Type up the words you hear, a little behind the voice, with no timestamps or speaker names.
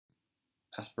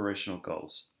Aspirational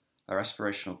goals. Are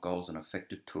aspirational goals an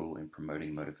effective tool in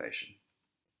promoting motivation?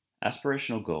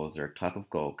 Aspirational goals are a type of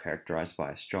goal characterized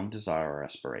by a strong desire or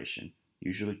aspiration,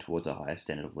 usually towards a higher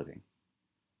standard of living.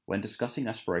 When discussing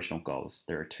aspirational goals,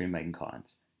 there are two main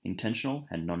kinds: intentional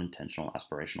and non-intentional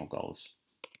aspirational goals.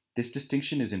 This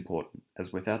distinction is important,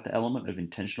 as without the element of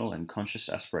intentional and conscious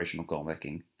aspirational goal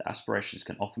making, the aspirations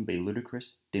can often be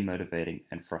ludicrous, demotivating,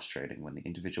 and frustrating when the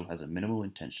individual has a minimal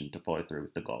intention to follow through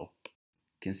with the goal.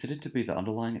 Considered to be the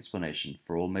underlying explanation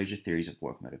for all major theories of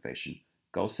work motivation,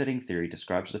 goal-setting theory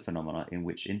describes the phenomena in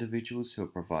which individuals who are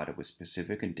provided with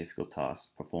specific and difficult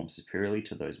tasks perform superiorly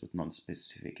to those with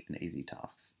non-specific and easy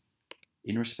tasks.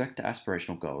 In respect to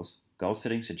aspirational goals,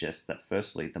 goal-setting suggests that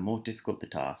firstly, the more difficult the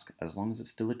task, as long as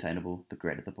it's still attainable, the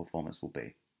greater the performance will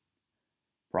be.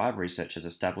 Prior research has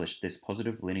established this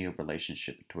positive linear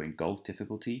relationship between goal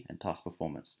difficulty and task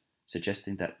performance,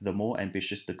 suggesting that the more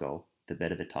ambitious the goal, the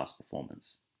better the task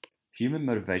performance. Human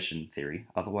motivation theory,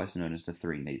 otherwise known as the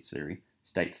three needs theory,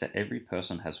 states that every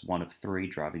person has one of three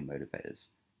driving motivators: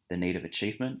 the need of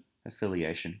achievement,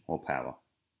 affiliation, or power.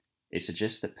 It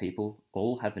suggests that people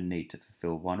all have a need to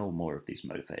fulfill one or more of these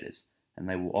motivators, and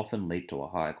they will often lead to a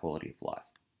higher quality of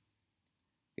life.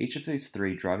 Each of these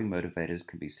three driving motivators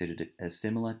can be considered as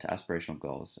similar to aspirational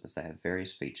goals, as they have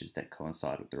various features that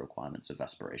coincide with the requirements of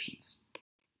aspirations.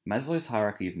 Maslow's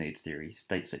hierarchy of needs theory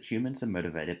states that humans are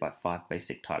motivated by five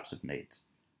basic types of needs,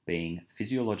 being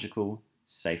physiological,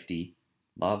 safety,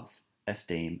 love,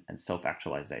 esteem, and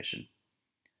self-actualization.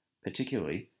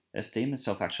 Particularly, esteem and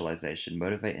self-actualization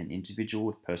motivate an individual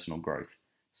with personal growth,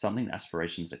 something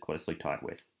aspirations are closely tied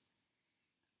with.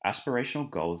 Aspirational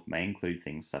goals may include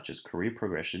things such as career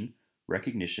progression,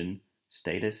 recognition,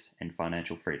 status, and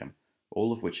financial freedom,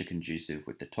 all of which are conducive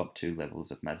with the top two levels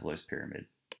of Maslow's pyramid.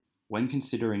 When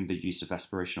considering the use of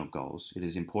aspirational goals, it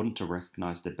is important to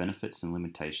recognize the benefits and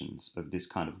limitations of this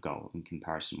kind of goal in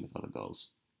comparison with other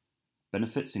goals.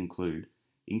 Benefits include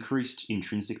increased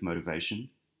intrinsic motivation,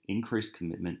 increased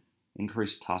commitment,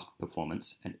 increased task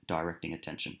performance, and directing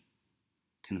attention.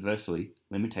 Conversely,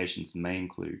 limitations may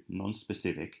include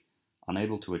non-specific,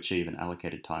 unable to achieve an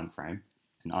allocated time frame,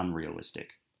 and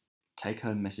unrealistic.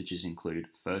 Take-home messages include,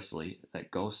 firstly,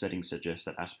 that goal setting suggests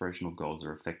that aspirational goals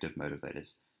are effective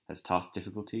motivators, as task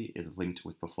difficulty is linked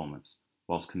with performance,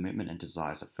 whilst commitment and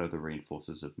desires are further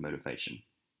reinforcers of motivation.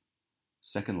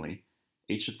 Secondly,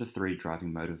 each of the three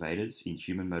driving motivators in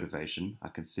human motivation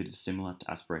are considered similar to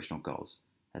aspirational goals,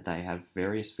 and they have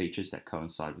various features that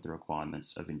coincide with the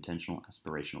requirements of intentional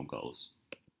aspirational goals.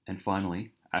 And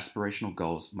finally, aspirational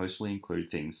goals mostly include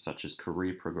things such as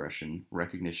career progression,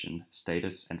 recognition,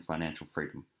 status, and financial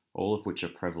freedom, all of which are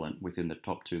prevalent within the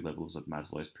top two levels of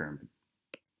Maslow's pyramid.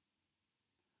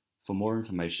 For more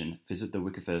information, visit the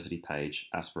Wikiversity page,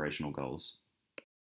 Aspirational Goals.